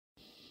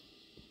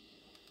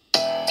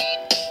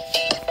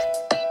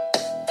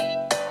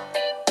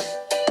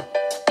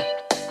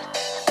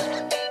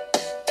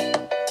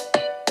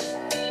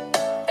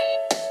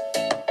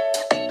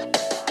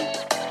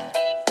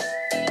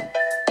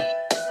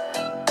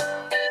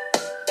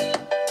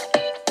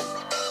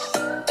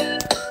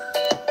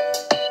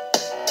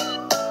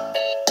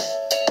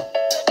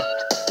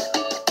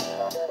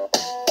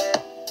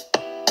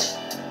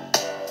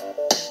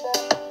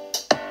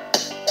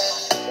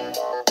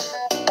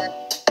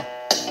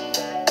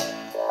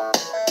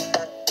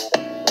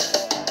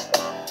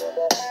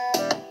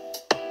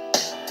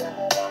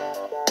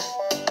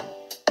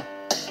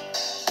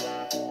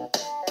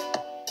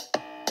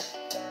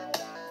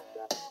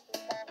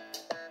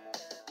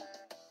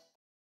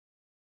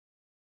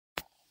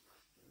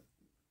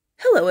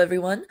Hello,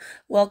 everyone.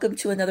 Welcome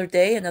to another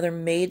day, another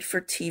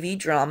made-for-TV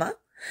drama.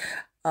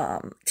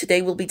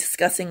 Today we'll be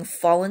discussing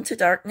Fall into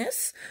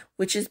Darkness,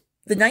 which is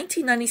the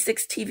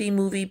 1996 TV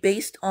movie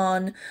based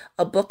on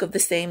a book of the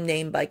same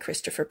name by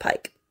Christopher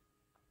Pike.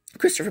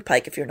 Christopher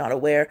Pike, if you're not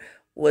aware,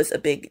 was a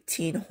big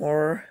teen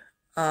horror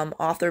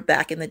author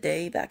back in the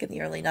day, back in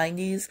the early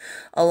 90s,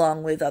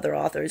 along with other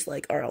authors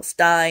like R.L.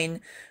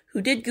 Stine,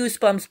 who did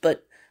Goosebumps,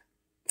 but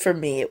for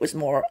me it was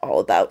more all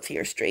about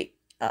Fear Street.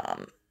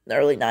 The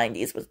early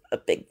 90s was a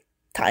big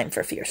time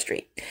for Fear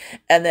Street.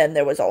 And then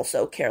there was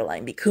also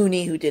Caroline B.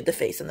 Cooney, who did The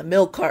Face in the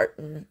Milk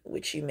Carton,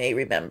 which you may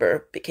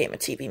remember became a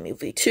TV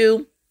movie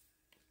too.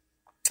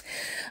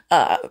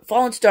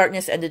 Fall into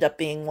Darkness ended up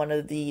being one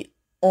of the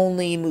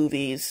only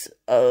movies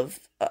of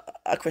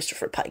a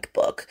Christopher Pike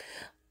book.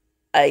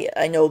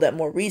 I know that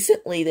more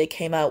recently they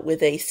came out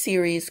with a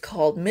series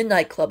called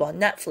Midnight Club on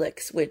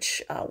Netflix,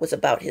 which was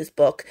about his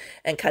book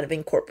and kind of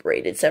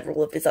incorporated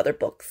several of his other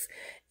books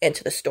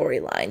into the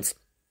storylines.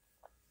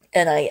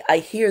 And I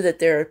hear that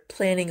they're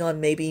planning on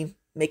maybe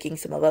making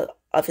some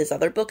of his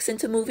other books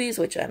into movies,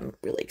 which I'm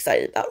really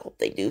excited about. Hope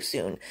they do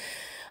soon.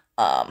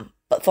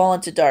 But Fall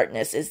into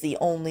Darkness is the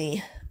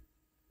only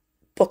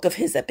book of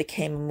his that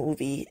became a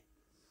movie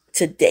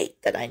to date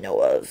that I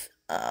know of,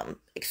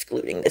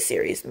 excluding the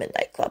series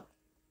Midnight Club.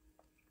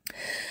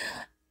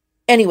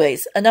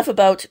 Anyways, enough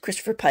about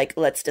Christopher Pike.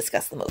 Let's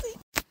discuss the movie.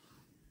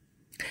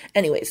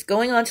 Anyways,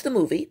 going on to the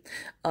movie,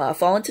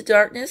 Fall into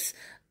Darkness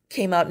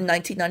came out in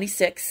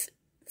 1996.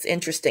 It's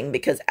interesting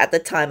because at the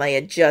time I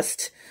had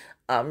just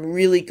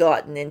really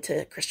gotten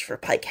into Christopher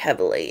Pike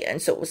heavily,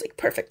 and so it was like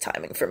perfect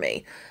timing for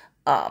me.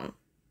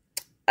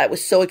 I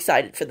was so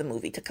excited for the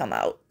movie to come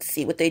out, to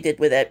see what they did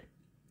with it.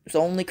 It was the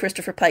only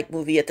Christopher Pike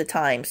movie at the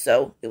time,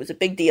 so it was a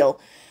big deal.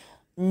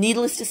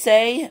 Needless to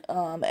say,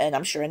 and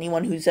I'm sure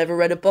anyone who's ever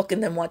read a book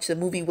and then watched the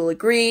movie will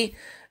agree,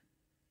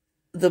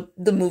 the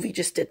movie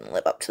just didn't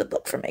live up to the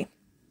book for me.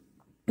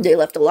 They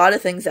left a lot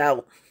of things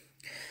out.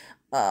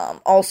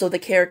 Also, the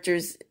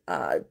characters,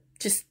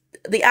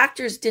 the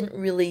actors didn't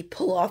really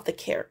pull off the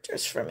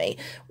characters for me,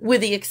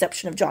 with the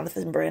exception of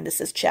Jonathan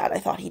Brandis as Chad. I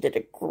thought he did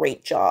a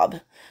great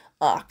job.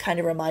 Kind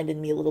of reminded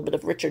me a little bit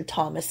of Richard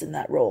Thomas in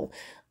that role.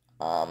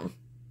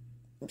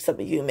 Some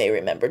of you may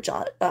remember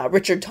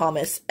Richard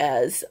Thomas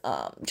as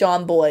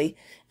John Boy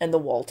and the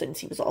Waltons.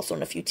 He was also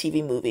in a few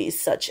TV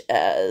movies, such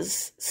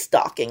as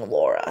Stalking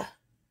Laura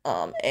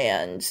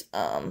and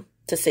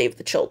To Save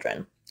the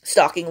Children.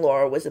 Stalking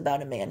Laura was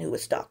about a man who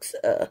stalks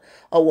a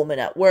woman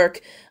at work.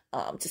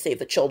 To Save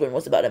the Children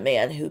was about a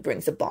man who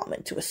brings a bomb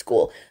into a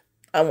school.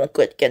 I won't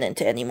get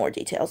into any more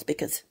details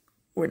because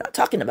we're not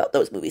talking about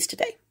those movies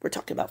today. We're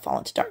talking about Fall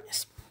into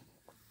Darkness.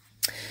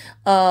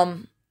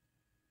 Tatyana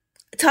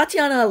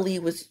Ali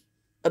was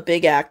a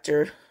big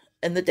actor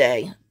in the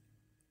day.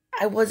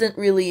 I wasn't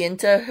really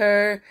into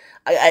her.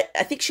 I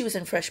think she was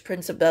in Fresh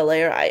Prince of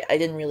Bel-Air. I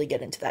didn't really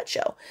get into that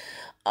show.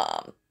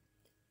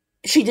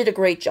 She did a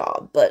great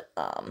job, but,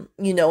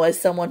 as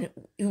someone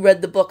who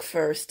read the book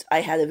first, I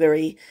had a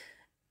very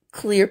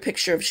clear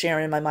picture of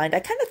Sharon in my mind.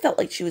 I kind of felt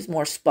like she was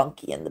more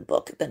spunky in the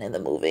book than in the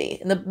movie.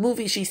 In the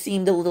movie, she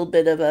seemed a little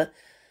bit of a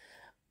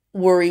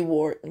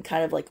worrywart and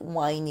kind of like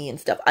whiny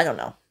and stuff. I don't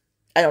know.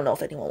 I don't know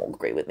if anyone will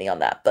agree with me on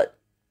that, but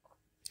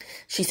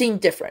she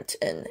seemed different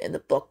in the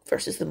book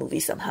versus the movie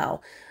somehow.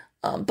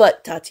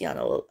 But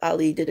Tatyana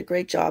Ali did a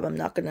great job. I'm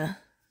not going to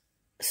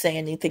say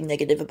anything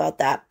negative about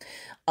that.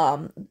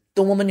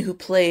 The woman who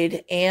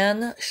played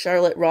Anne,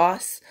 Charlotte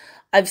Ross,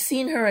 I've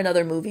seen her in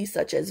other movies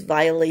such as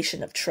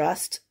Violation of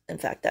Trust. In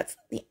fact, that's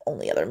the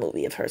only other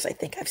movie of hers I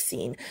think I've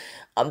seen.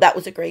 That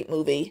was a great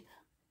movie.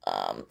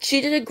 She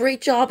did a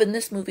great job in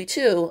this movie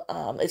too.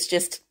 It's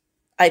just,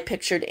 I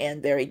pictured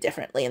Anne very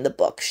differently in the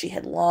book. She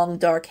had long,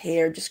 dark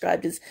hair,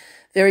 described as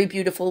very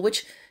beautiful,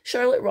 which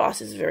Charlotte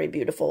Ross is very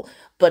beautiful,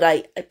 but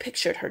I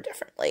pictured her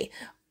differently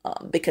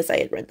because I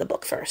had read the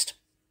book first.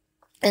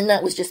 And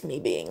that was just me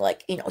being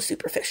like,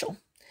 superficial.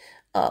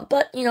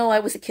 But, I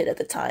was a kid at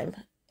the time,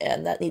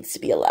 and that needs to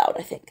be allowed,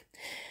 I think.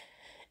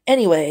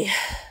 Anyway,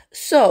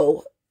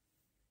 so,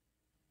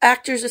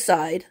 actors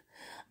aside,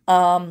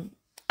 I'm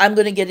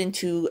going to get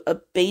into a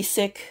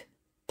basic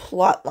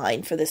plot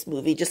line for this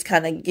movie, just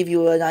kind of give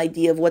you an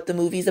idea of what the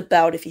movie's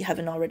about if you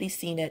haven't already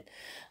seen it.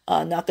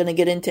 Not going to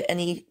get into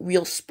any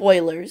real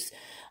spoilers.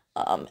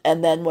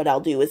 And then what I'll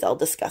do is I'll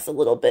discuss a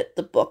little bit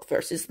the book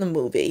versus the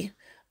movie.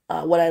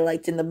 What I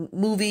liked in the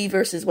movie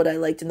versus what I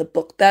liked in the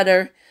book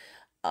better.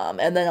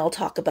 And then I'll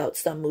talk about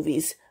some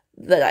movies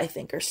that I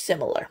think are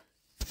similar.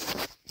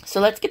 So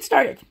let's get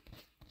started.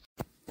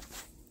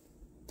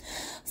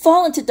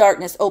 Fall into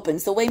Darkness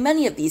opens the way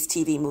many of these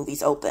TV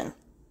movies open,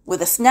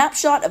 with a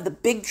snapshot of the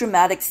big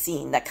dramatic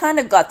scene that kind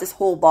of got this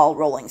whole ball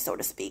rolling, so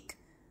to speak.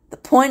 The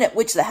point at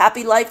which the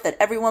happy life that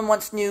everyone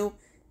once knew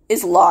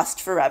is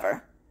lost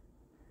forever.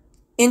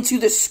 Into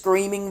the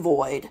screaming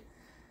void.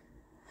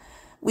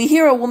 We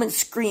hear a woman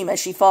scream as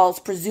she falls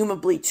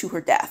presumably to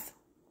her death.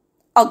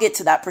 I'll get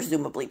to that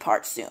presumably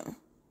part soon.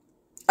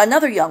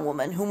 Another young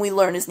woman, whom we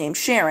learn is named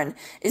Sharon,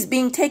 is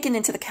being taken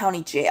into the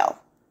county jail.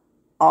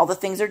 All the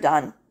things are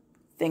done.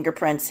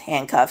 Fingerprints,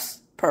 handcuffs,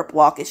 perp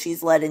walk as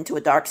she's led into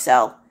a dark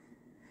cell.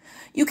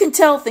 You can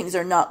tell things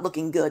are not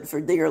looking good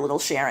for dear little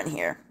Sharon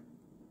here.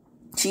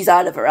 She's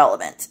out of her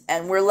element,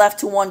 and we're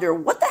left to wonder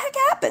what the heck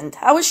happened?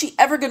 How is she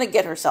ever going to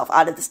get herself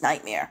out of this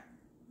nightmare?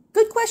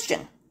 Good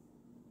question.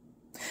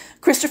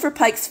 Christopher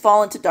Pike's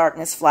Fall into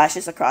Darkness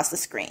flashes across the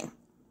screen.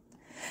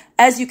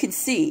 As you can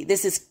see,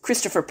 this is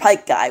Christopher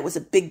Pike guy was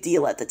a big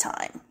deal at the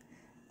time.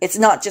 It's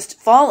not just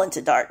Fall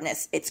into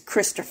Darkness, it's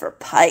Christopher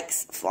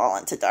Pike's Fall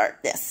into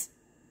Darkness.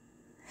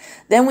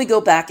 Then we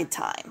go back in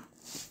time.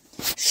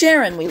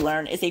 Sharon, we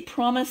learn, is a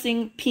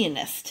promising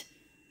pianist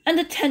and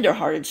a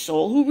tender-hearted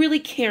soul who really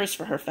cares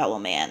for her fellow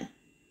man.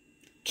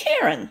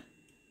 Karen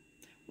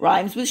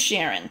rhymes with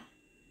Sharon.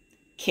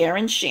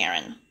 Karen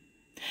Sharon.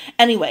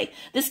 Anyway,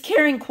 this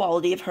caring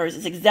quality of hers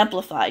is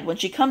exemplified when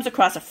she comes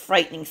across a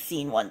frightening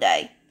scene one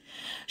day.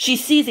 She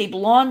sees a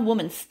blonde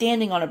woman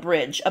standing on a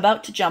bridge,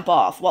 about to jump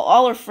off, while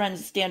all her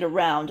friends stand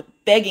around,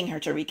 begging her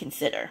to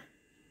reconsider.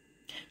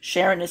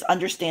 Sharon is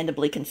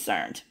understandably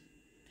concerned.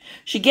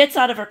 She gets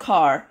out of her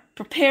car,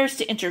 prepares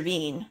to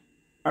intervene,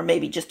 or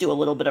maybe just do a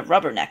little bit of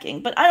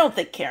rubbernecking, but I don't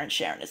think Karen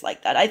Sharon is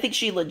like that. I think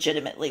she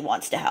legitimately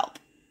wants to help.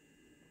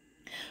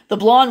 The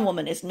blonde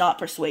woman is not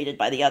persuaded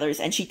by the others,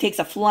 and she takes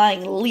a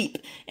flying leap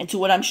into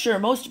what I'm sure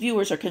most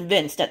viewers are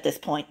convinced at this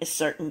point is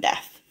certain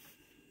death.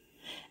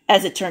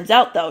 As it turns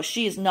out, though,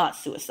 she is not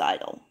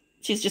suicidal.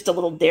 She's just a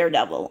little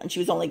daredevil, and she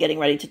was only getting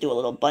ready to do a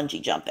little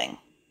bungee jumping.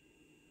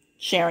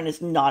 Sharon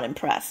is not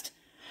impressed,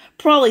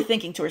 probably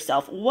thinking to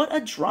herself, what a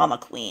drama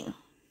queen.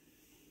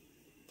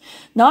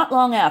 Not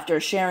long after,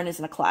 Sharon is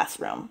in a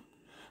classroom,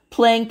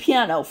 playing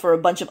piano for a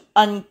bunch of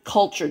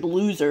uncultured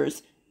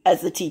losers,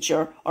 as the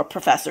teacher or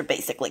professor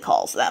basically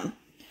calls them.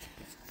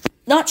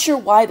 Not sure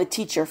why the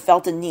teacher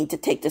felt a need to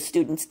take the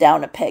students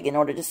down a peg in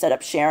order to set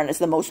up Sharon as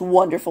the most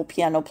wonderful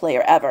piano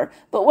player ever,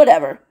 but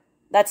whatever.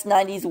 That's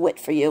 90s wit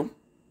for you.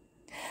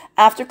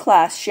 After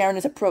class, Sharon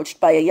is approached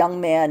by a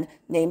young man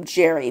named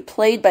Jerry,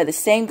 played by the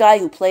same guy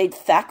who played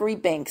Thackeray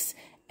Binks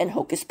in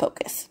Hocus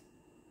Pocus.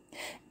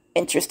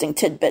 Interesting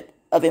tidbit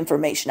of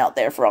information out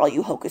there for all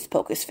you Hocus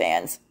Pocus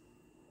fans.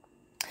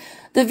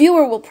 The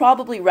viewer will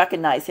probably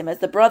recognize him as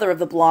the brother of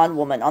the blonde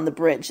woman on the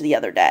bridge the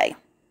other day.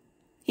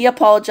 He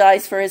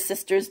apologized for his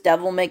sister's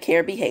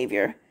devil-may-care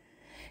behavior.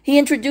 He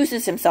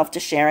introduces himself to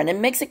Sharon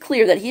and makes it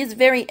clear that he is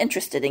very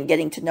interested in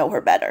getting to know her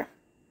better.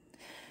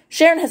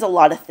 Sharon has a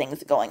lot of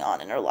things going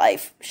on in her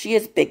life. She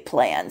has big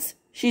plans.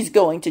 She's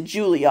going to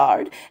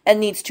Juilliard and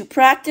needs to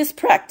practice.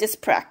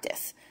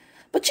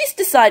 But she's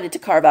decided to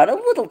carve out a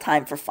little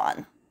time for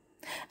fun.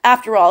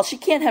 After all, she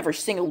can't have her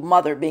single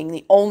mother being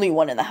the only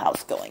one in the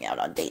house going out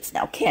on dates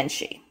now, can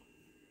she?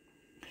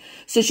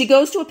 So she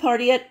goes to a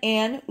party at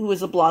Anne, who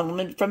was a blonde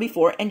woman from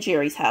before, and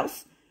Jerry's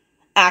house.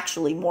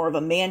 Actually, more of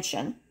a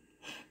mansion.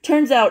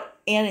 Turns out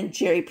Anne and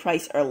Jerry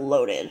Price are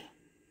loaded,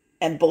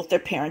 and both their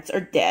parents are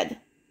dead.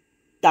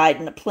 Died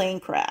in a plane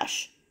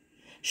crash.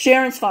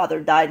 Sharon's father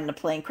died in a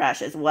plane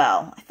crash as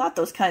well. I thought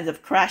those kinds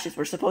of crashes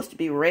were supposed to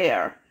be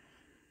rare.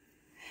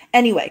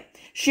 Anyway,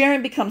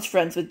 Sharon becomes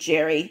friends with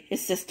Jerry,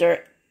 his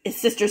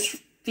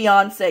sister's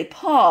fiancé,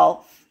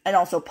 Paul, and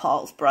also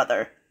Paul's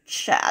brother,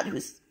 Chad,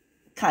 who's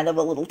kind of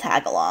a little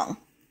tag-along.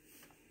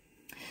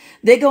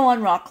 They go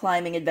on rock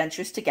climbing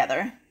adventures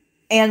together.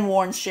 Anne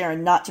warns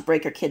Sharon not to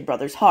break her kid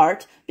brother's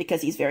heart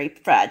because he's very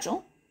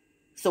fragile.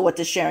 So what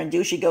does Sharon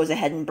do? She goes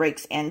ahead and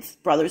breaks Anne's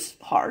brother's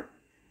heart.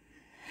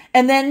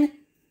 And then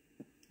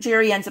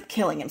Jerry ends up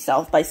killing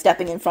himself by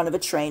stepping in front of a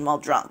train while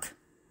drunk.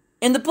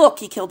 In the book,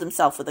 he killed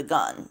himself with a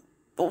gun.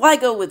 But why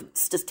go with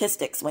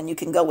statistics when you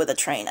can go with a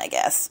train, I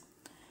guess?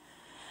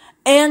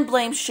 Anne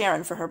blames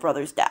Sharon for her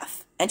brother's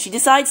death, and she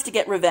decides to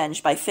get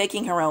revenge by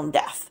faking her own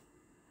death.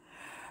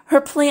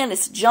 Her plan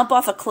is to jump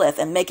off a cliff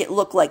and make it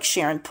look like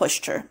Sharon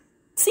pushed her.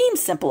 Seems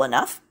simple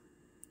enough.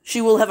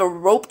 She will have a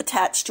rope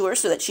attached to her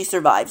so that she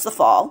survives the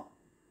fall.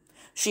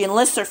 She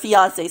enlists her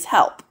fiancé's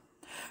help.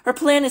 Her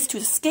plan is to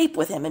escape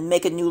with him and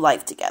make a new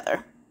life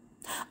together.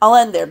 I'll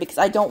end there because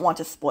I don't want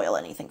to spoil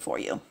anything for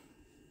you.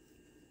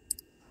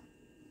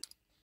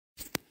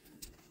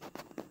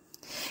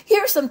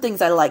 Here are some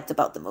things I liked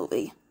about the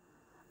movie.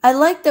 I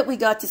liked that we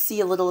got to see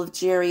a little of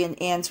Jerry and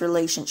Anne's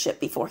relationship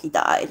before he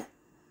died.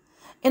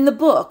 In the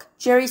book,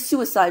 Jerry's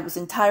suicide was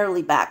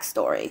entirely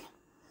backstory.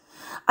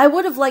 I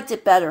would have liked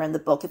it better in the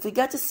book if we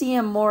got to see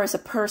him more as a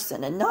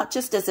person and not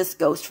just as this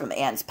ghost from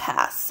Anne's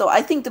past, so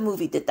I think the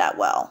movie did that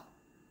well.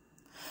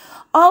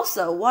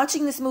 Also,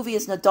 watching this movie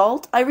as an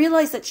adult, I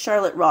realized that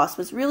Charlotte Ross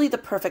was really the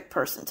perfect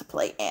person to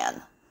play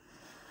Anne.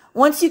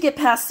 Once you get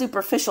past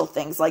superficial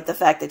things like the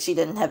fact that she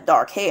didn't have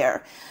dark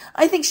hair,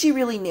 I think she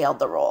really nailed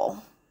the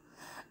role.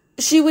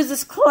 She was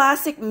this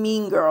classic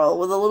mean girl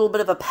with a little bit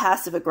of a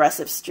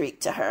passive-aggressive streak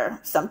to her,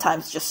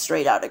 sometimes just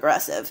straight-out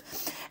aggressive,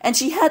 and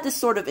she had this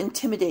sort of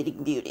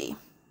intimidating beauty.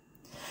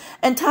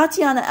 And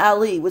Tatyana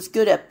Ali was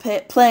good at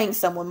playing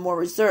someone more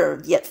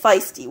reserved, yet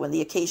feisty when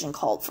the occasion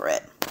called for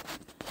it.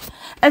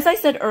 As I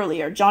said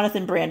earlier,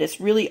 Jonathan Brandis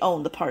really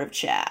owned the part of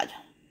Chad.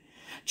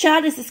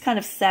 Chad is this kind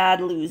of sad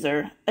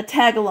loser, a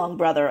tag-along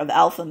brother of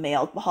alpha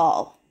male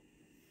Paul.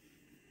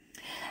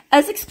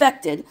 As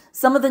expected,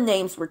 some of the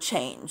names were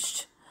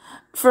changed.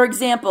 For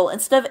example,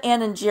 instead of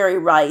Ann and Jerry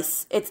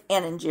Rice, it's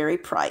Ann and Jerry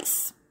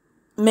Price.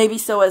 Maybe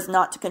so as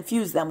not to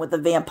confuse them with the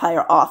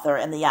vampire author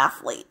and the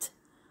athlete.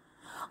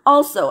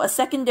 Also, a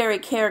secondary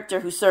character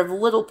who served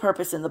little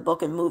purpose in the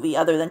book and movie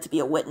other than to be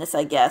a witness,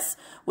 I guess,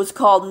 was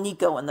called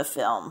Nico in the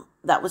film.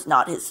 That was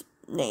not his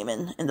name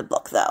in the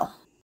book, though.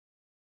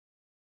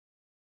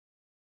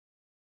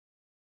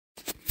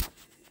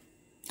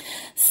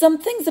 Some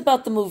things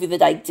about the movie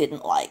that I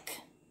didn't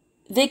like.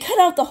 They cut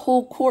out the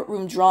whole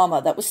courtroom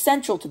drama that was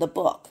central to the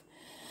book.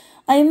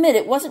 I admit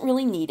it wasn't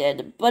really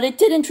needed, but it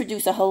did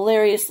introduce a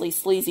hilariously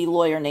sleazy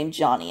lawyer named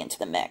Johnny into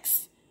the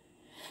mix.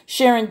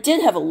 Sharon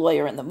did have a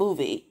lawyer in the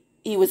movie.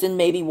 He was in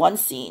maybe one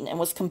scene and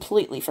was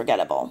completely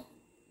forgettable.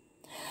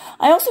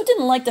 I also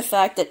didn't like the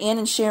fact that Anne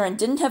and Sharon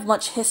didn't have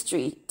much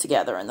history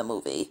together in the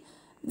movie.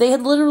 They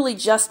had literally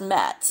just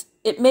met.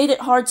 It made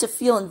it hard to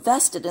feel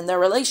invested in their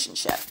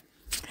relationship.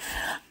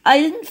 I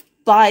didn't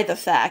buy the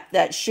fact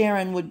that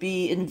Sharon would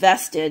be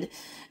invested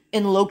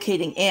in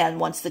locating Anne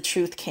once the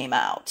truth came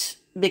out,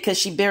 because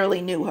she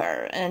barely knew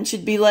her, and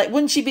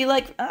wouldn't she be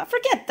like,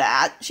 forget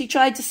that, she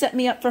tried to set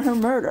me up for her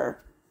murder.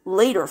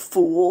 Later,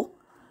 fool.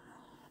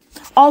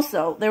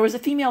 Also, there was a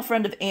female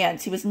friend of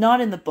Anne's who was not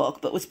in the book,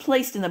 but was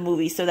placed in the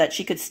movie so that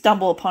she could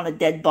stumble upon a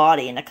dead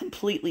body in a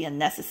completely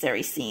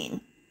unnecessary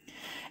scene.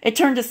 It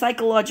turned a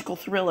psychological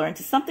thriller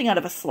into something out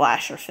of a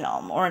slasher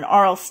film, or an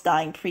R.L.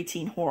 Stine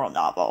preteen horror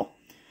novel.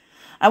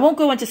 I won't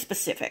go into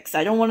specifics,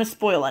 I don't want to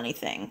spoil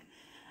anything.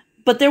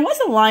 But there was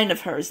a line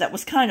of hers that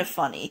was kind of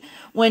funny,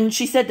 when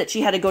she said that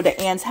she had to go to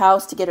Anne's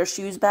house to get her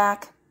shoes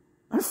back.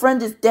 Her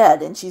friend is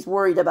dead, and she's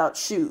worried about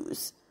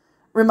shoes.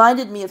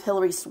 Reminded me of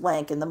Hilary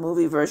Swank in the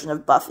movie version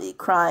of Buffy,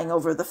 crying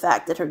over the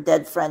fact that her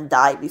dead friend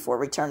died before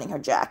returning her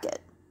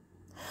jacket.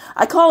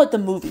 I call it the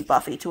movie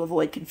Buffy to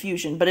avoid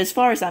confusion, but as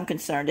far as I'm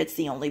concerned, it's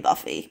the only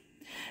Buffy.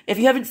 If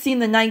you haven't seen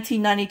the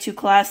 1992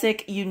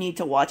 classic, you need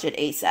to watch it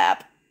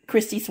ASAP.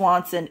 Christy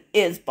Swanson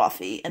is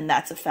Buffy, and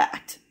that's a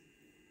fact.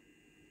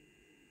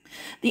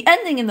 The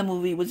ending in the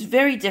movie was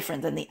very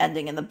different than the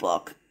ending in the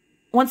book.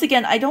 Once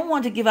again, I don't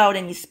want to give out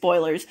any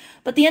spoilers,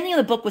 but the ending of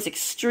the book was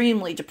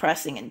extremely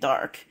depressing and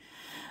dark.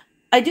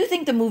 I do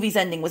think the movie's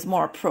ending was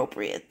more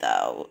appropriate,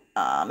 though.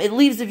 It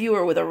leaves the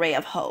viewer with a ray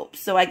of hope,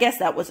 so I guess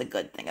that was a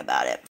good thing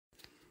about it.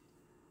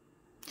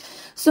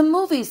 Some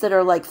movies that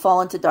are like Fall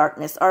into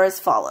Darkness are as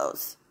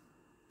follows.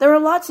 There are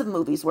lots of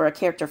movies where a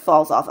character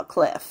falls off a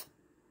cliff.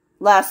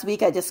 Last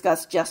week I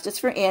discussed Justice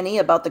for Annie,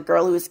 about the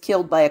girl who was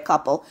killed by a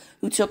couple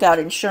who took out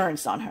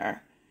insurance on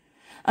her.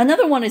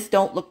 Another one is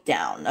Don't Look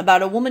Down,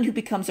 about a woman who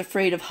becomes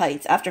afraid of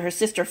heights after her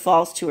sister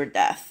falls to her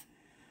death.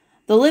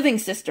 The living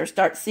sister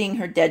starts seeing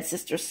her dead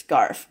sister's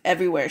scarf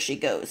everywhere she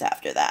goes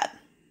after that.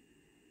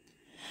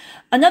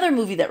 Another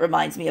movie that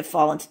reminds me of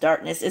Fall into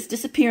Darkness is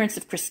Disappearance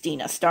of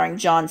Christina, starring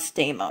John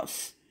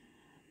Stamos.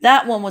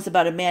 That one was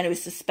about a man who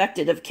is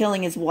suspected of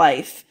killing his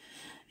wife.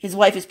 His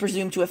wife is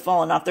presumed to have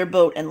fallen off their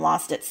boat and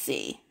lost at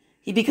sea.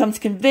 He becomes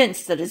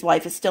convinced that his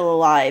wife is still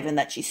alive and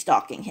that she's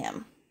stalking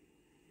him.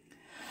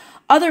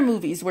 Other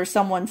movies where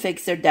someone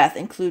fakes their death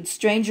include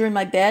Stranger in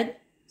My Bed,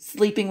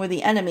 Sleeping with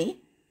the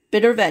Enemy,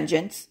 Bitter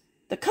Vengeance,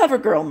 The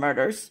Covergirl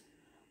Murders,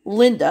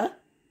 Linda,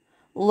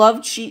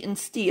 Love, Cheat, and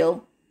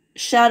Steal,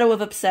 Shadow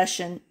of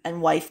Obsession,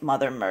 and Wife,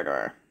 Mother,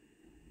 Murderer.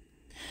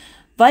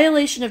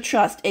 Violation of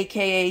Trust,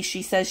 aka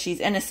She Says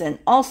She's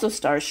Innocent, also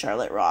stars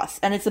Charlotte Ross,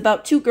 and it's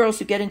about two girls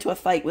who get into a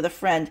fight with a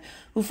friend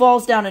who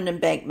falls down an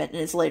embankment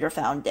and is later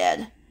found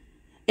dead.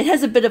 It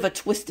has a bit of a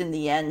twist in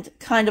the end,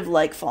 kind of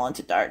like Fall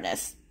into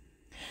Darkness.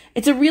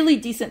 It's a really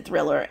decent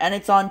thriller, and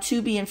it's on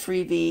Tubi and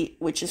Freevee,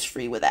 which is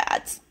free with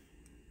ads.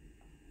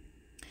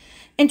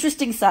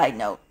 Interesting side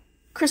note.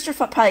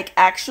 Christopher Pike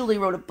actually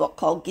wrote a book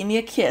called Gimme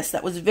a Kiss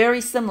that was very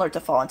similar to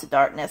Fall into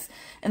Darkness,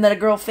 in that a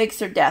girl fakes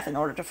her death in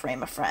order to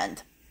frame a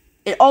friend.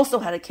 It also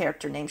had a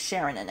character named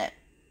Sharon in it.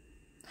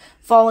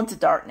 Fall into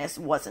Darkness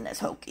wasn't as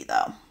hokey,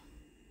 though.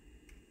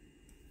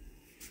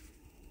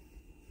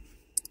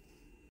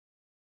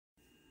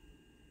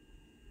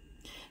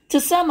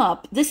 To sum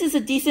up, this is a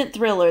decent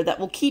thriller that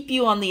will keep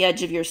you on the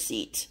edge of your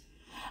seat.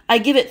 I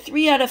give it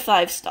 3 out of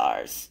 5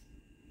 stars.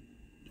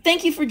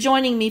 Thank you for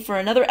joining me for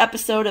another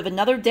episode of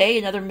Another Day,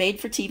 Another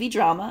Made-for-TV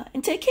drama,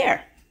 and take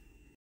care.